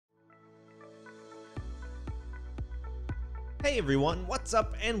Hey everyone, what's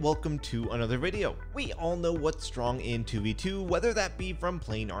up and welcome to another video. We all know what's strong in 2v2, whether that be from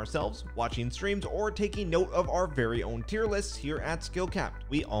playing ourselves, watching streams, or taking note of our very own tier lists here at Skillcapped.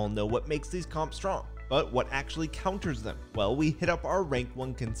 We all know what makes these comps strong. But what actually counters them? Well, we hit up our rank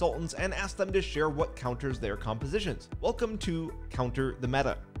 1 consultants and asked them to share what counters their compositions. Welcome to Counter the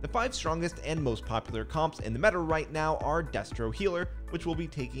Meta. The 5 strongest and most popular comps in the meta right now are Destro Healer, which we'll be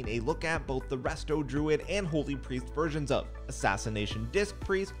taking a look at both the Resto Druid and Holy Priest versions of, Assassination Disc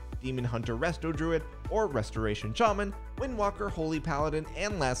Priest, Demon Hunter Resto Druid, or Restoration Shaman, Windwalker Holy Paladin,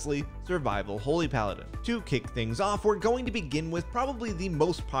 and lastly, Survival Holy Paladin. To kick things off, we're going to begin with probably the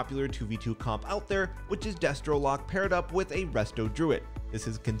most popular 2v2 comp out there, which is Destro Lock paired up with a Resto Druid. This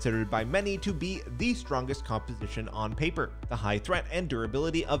is considered by many to be the strongest composition on paper. The high threat and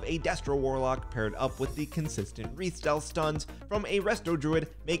durability of a Destro Warlock paired up with the consistent re-stealth stuns from a Resto Druid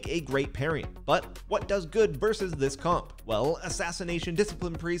make a great pairing. But what does good versus this comp? Well, Assassination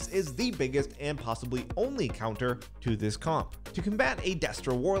Discipline Priest is the biggest and possibly only counter to this comp. To combat a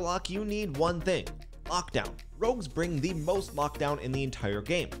Destro Warlock, you need one thing: lockdown. Rogues bring the most lockdown in the entire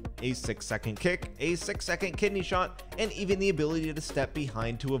game. A 6-second kick, a 6-second kidney shot, and even the ability to step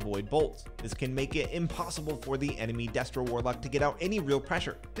behind to avoid bolts. This can make it impossible for the enemy Destro Warlock to get out any real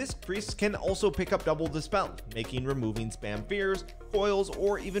pressure. Disc Priests can also pick up double dispel, making removing spam fears, coils,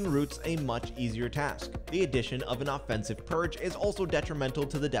 or even roots a much easier task. The addition of an offensive purge is also detrimental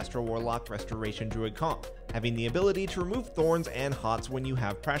to the Destro Warlock Restoration Druid comp, having the ability to remove thorns and hots when you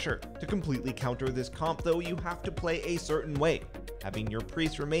have pressure. To completely counter this comp though, you have to play a certain way, having your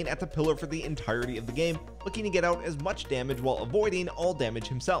priest remain at the pillar for the entirety of the game, looking to get out as much damage while avoiding all damage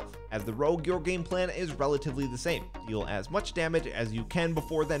himself. As the rogue, your game plan is relatively the same: deal as much damage as you can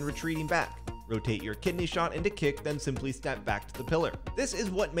before then retreating back. Rotate your kidney shot into kick, then simply step back to the pillar. This is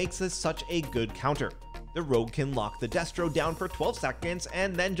what makes this such a good counter. The rogue can lock the Destro down for 12 seconds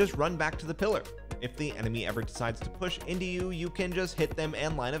and then just run back to the pillar. If the enemy ever decides to push into you, you can just hit them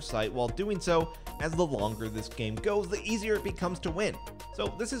and line of sight while doing so, as the longer this game goes, the easier it becomes to win.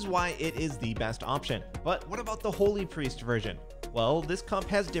 So this is why it is the best option. But what about the Holy Priest version? Well, this comp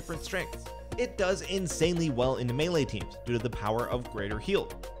has different strengths. It does insanely well into melee teams due to the power of Greater Heal.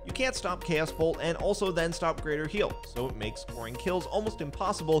 You can't stop Chaos Bolt and also then stop Greater Heal, so it makes scoring kills almost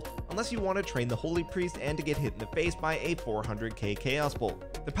impossible unless you want to train the Holy Priest and to get hit in the face by a 400k Chaos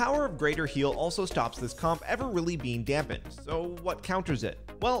Bolt. The power of Greater Heal also stops this comp ever really being dampened, so what counters it?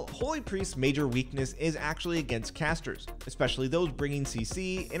 Well, Holy Priest's major weakness is actually against casters, especially those bringing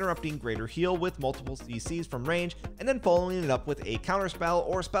CC, interrupting Greater Heal with multiple CCs from range, and then following it up with a counterspell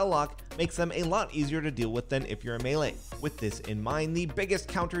or spell lock makes them a lot easier to deal with than if you're a melee. With this in mind, the biggest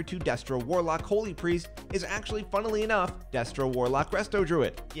counter to Destro Warlock Holy Priest is actually, funnily enough, Destro Warlock Resto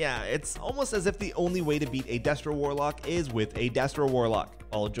Druid. Yeah, it's almost as if the only way to beat a Destro Warlock is with a Destro Warlock.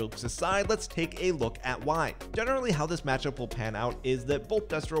 All jokes aside, let's take a look at why. Generally, how this matchup will pan out is that both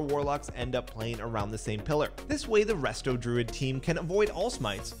Destro Warlocks end up playing around the same pillar. This way, the Resto Druid team can avoid all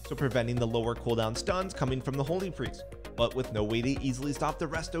smites, so preventing the lower cooldown stuns coming from the Holy Priest. But with no way to easily stop the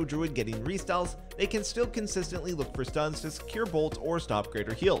Resto Druid getting re-stealths, they can still consistently look for stuns to secure bolts or stop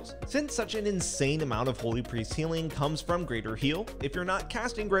Greater Heals. Since such an insane amount of Holy Priest healing comes from Greater Heal, if you're not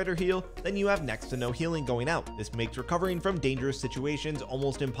casting Greater Heal, then you have next to no healing going out. This makes recovering from dangerous situations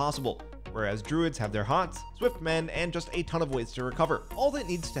almost impossible, whereas Druids have their hots, swift men, and just a ton of ways to recover. All that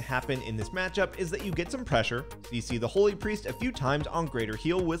needs to happen in this matchup is that you get some pressure, CC the Holy Priest a few times on Greater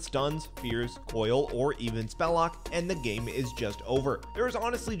Heal with stuns, fears, coil, or even spell lock, and the game is just over. There is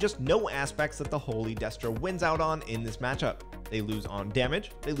honestly just no aspects that the Holy Destro wins out on in this matchup. They lose on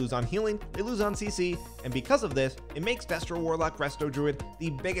damage, they lose on healing, they lose on CC, and because of this, it makes Destro Warlock Resto Druid the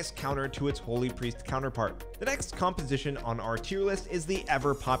biggest counter to its Holy Priest counterpart. The next composition on our tier list is the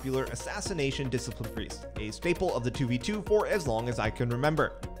ever popular Assassination Discipline Priest, a staple of the 2v2 for as long as I can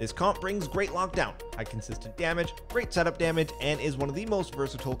remember. This comp brings great lockdown, high consistent damage, great setup damage, and is one of the most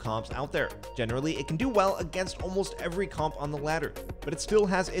versatile comps out there. Generally, it can do well against almost every comp on the ladder, but it still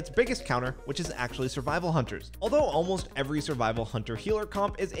has its biggest counter, which is actually Survival Hunters. Although almost every Survival Hunter healer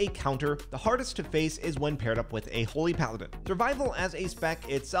comp is a counter, the hardest to face is when paired up with a Holy Paladin. Survival as a spec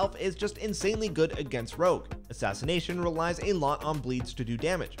itself is just insanely good against Rogue. Assassination relies a lot on bleeds to do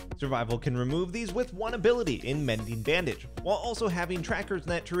damage. Survival can remove these with one ability in Mending Bandage, while also having Tracker's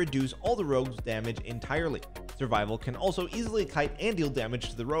Net to reduce all the Rogue's damage entirely. Survival can also easily kite and deal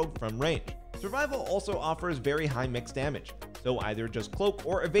damage to the Rogue from range. Survival also offers very high mixed damage, so either just cloak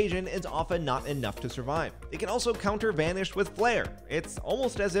or evasion is often not enough to survive. They can also counter vanish with flare. It's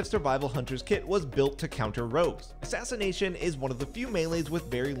almost as if Survival Hunter's kit was built to counter rogues. Assassination is one of the few melees with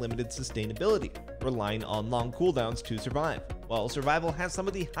very limited sustainability, relying on long cooldowns to survive, while Survival has some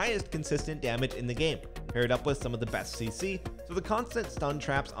of the highest consistent damage in the game, paired up with some of the best CC, so the constant stun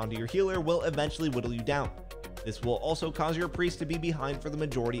traps onto your healer will eventually whittle you down. This will also cause your priest to be behind for the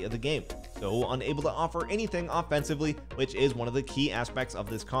majority of the game, so unable to offer anything offensively, which is one of the key aspects of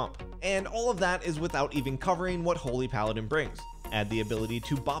this comp. And all of that is without even covering what Holy Paladin brings. Add the ability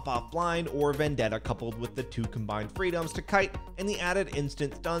to bop off blind or vendetta coupled with the two combined freedoms to kite and the added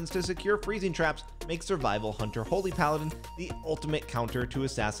instant stuns to secure freezing traps makes Survival Hunter Holy Paladin the ultimate counter to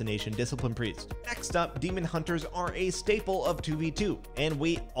Assassination Discipline Priest. Next up, Demon Hunters are a staple of 2v2, and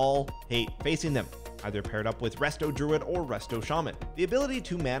we all hate facing them, either paired up with Resto Druid or Resto Shaman. The ability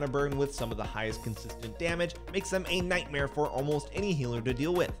to mana burn with some of the highest consistent damage makes them a nightmare for almost any healer to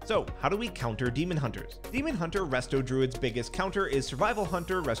deal with. So how do we counter Demon Hunters? Demon Hunter Resto Druid's biggest counter is Survival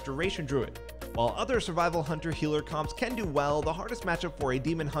Hunter Restoration Druid. While other Survival Hunter healer comps can do well, the hardest matchup for a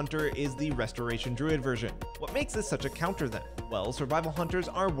Demon Hunter is the Restoration Druid version. What makes this such a counter then? Well, Survival Hunters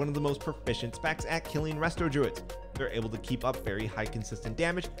are one of the most proficient specs at killing Resto Druids. They're able to keep up very high consistent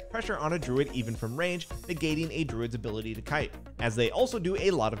damage, pressure on a druid even from range, negating a druid's ability to kite. As they also do a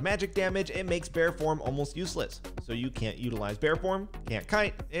lot of magic damage, it makes bear form almost useless. So you can't utilize bear form, can't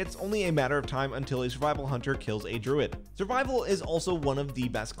kite, it's only a matter of time until a Survival Hunter kills a druid. Survival is also one of the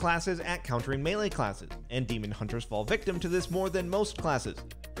best classes at countering melee classes, and Demon Hunters fall victim to this more than most classes.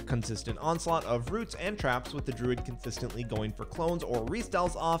 The consistent onslaught of roots and traps with the druid consistently going for clones or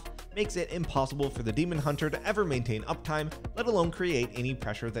restells off makes it impossible for the Demon Hunter to ever maintain uptime, let alone create any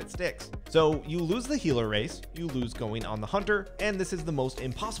pressure that sticks. So you lose the healer race, you lose going on the hunter, and this is the most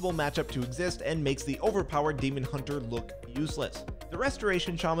impossible matchup to exist and makes the overpowered Demon Hunter look useless. The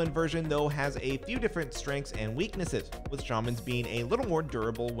Restoration Shaman version though has a few different strengths and weaknesses, with Shamans being a little more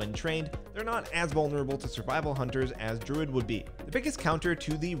durable when trained. They're not as vulnerable to Survival Hunters as Druid would be. The biggest counter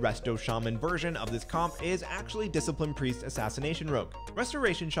to the Resto Shaman version of this comp is actually Discipline Priest Assassination Rogue.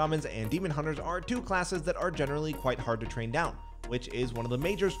 Restoration Shamans and Demon Hunters are two classes that are generally quite hard to train down, which is one of the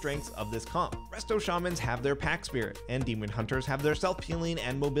major strengths of this comp. Resto Shamans have their pack spirit, and Demon Hunters have their self-healing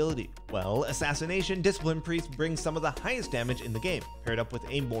and mobility. Well, Assassination Discipline Priest brings some of the highest damage in the game, paired up with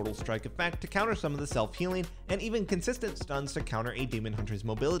a Mortal Strike effect to counter some of the self-healing, and even consistent stuns to counter a Demon Hunter's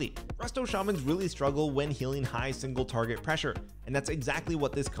mobility. Resto Shamans really struggle when healing high single target pressure, and that's exactly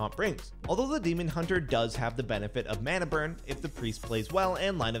what this comp brings. Although the Demon Hunter does have the benefit of mana burn, if the Priest plays well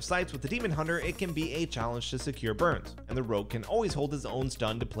and line of sights with the Demon Hunter, it can be a challenge to secure burns, and the Rogue can always hold his own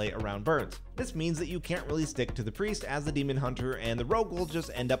stun to play around burns. This means that you can't really stick to the Priest as the Demon Hunter, and the Rogue will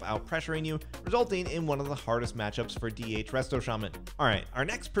just end up out pressuring you, resulting in one of the hardest matchups for DH Resto Shaman. Alright, our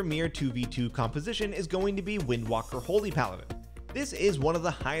next premier 2v2 composition is going to be Windwalker Holy Paladin. This is one of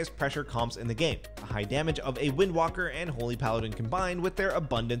the highest pressure comps in the game. The high damage of a Windwalker and Holy Paladin combined with their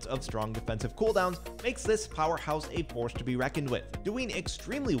abundance of strong defensive cooldowns makes this powerhouse a force to be reckoned with. Doing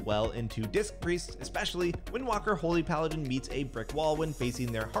extremely well into Disc Priests especially, Windwalker Holy Paladin meets a brick wall when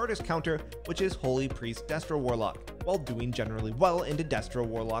facing their hardest counter, which is Holy Priest Destro Warlock, while doing generally well into Destro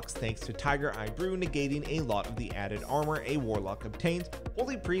Warlocks thanks to Tiger Eye Brew negating a lot of the added armor a Warlock obtains.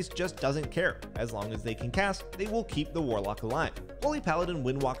 Holy Priest just doesn't care. As long as they can cast, they will keep the Warlock alive. Holy Paladin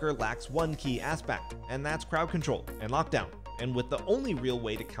Windwalker lacks one key aspect, and that's crowd control and lockdown. And with the only real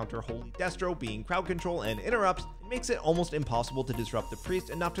way to counter Holy Destro being crowd control and interrupts, it makes it almost impossible to disrupt the Priest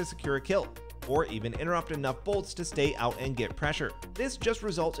enough to secure a kill, or even interrupt enough bolts to stay out and get pressure. This just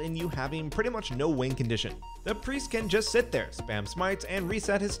results in you having pretty much no win condition. The Priest can just sit there, spam smites, and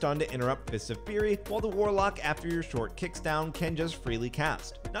reset his stun to interrupt Fists of Fury, while the Warlock after your short kicks down can just freely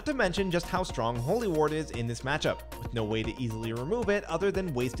cast. Not to mention just how strong Holy Ward is in this matchup, with no way to easily remove it other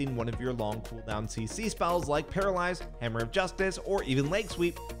than wasting one of your long cooldown CC spells like Paralyze, Hammer of Justice, or even Leg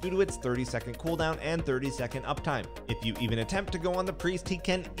Sweep due to its 30-second cooldown and 30-second uptime. If you even attempt to go on the Priest, he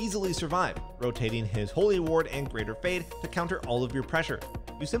can easily survive, rotating his Holy Ward and Greater Fade to counter all of your pressure.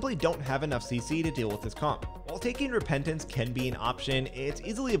 You simply don't have enough CC to deal with this comp. While taking Repentance can be an option, it's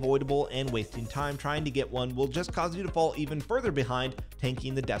easily avoidable, and wasting time trying to get one will just cause you to fall even further behind,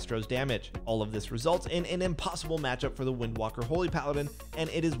 tanking the Destro's damage. All of this results in an impossible matchup for the Windwalker Holy Paladin, and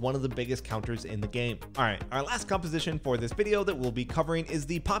it is one of the biggest counters in the game. Alright, our last composition for this video that we'll be covering is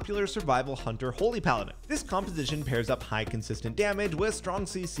the popular Survival Hunter Holy Paladin. This composition pairs up high consistent damage with strong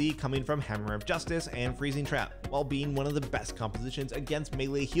CC coming from Hammer of Justice and Freezing Trap. While being one of the best compositions against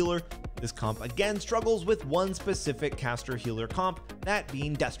melee healer, this comp again struggles with one one specific caster healer comp, that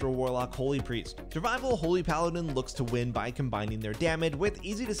being Destro Warlock Holy Priest. Survival Holy Paladin looks to win by combining their damage with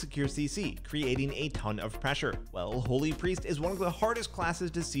easy to secure CC, creating a ton of pressure. Well, Holy Priest is one of the hardest classes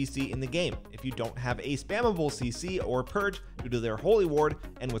to CC in the game if you don't have a spammable CC or purge due to their Holy Ward,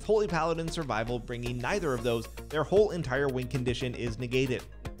 and with Holy Paladin survival bringing neither of those, their whole entire win condition is negated.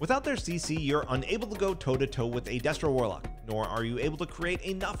 Without their CC, you're unable to go toe-to-toe with a Destro Warlock, nor are you able to create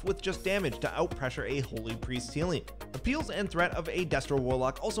enough with just damage to outpressure a Holy Priest's healing. Appeals and threat of a Destro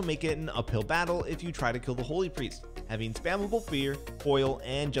Warlock also make it an uphill battle if you try to kill the Holy Priest, having spammable fear, foil,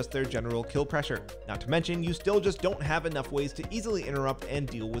 and just their general kill pressure. Not to mention, you still just don't have enough ways to easily interrupt and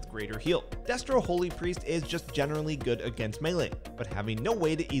deal with greater heal. Destro Holy Priest is just generally good against melee, but having no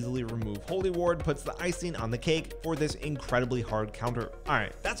way to easily remove Holy Ward puts the icing on the cake for this incredibly hard counter.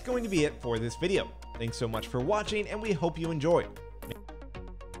 Alright, that's going to be it for this video. Thanks so much for watching, and we hope you enjoyed.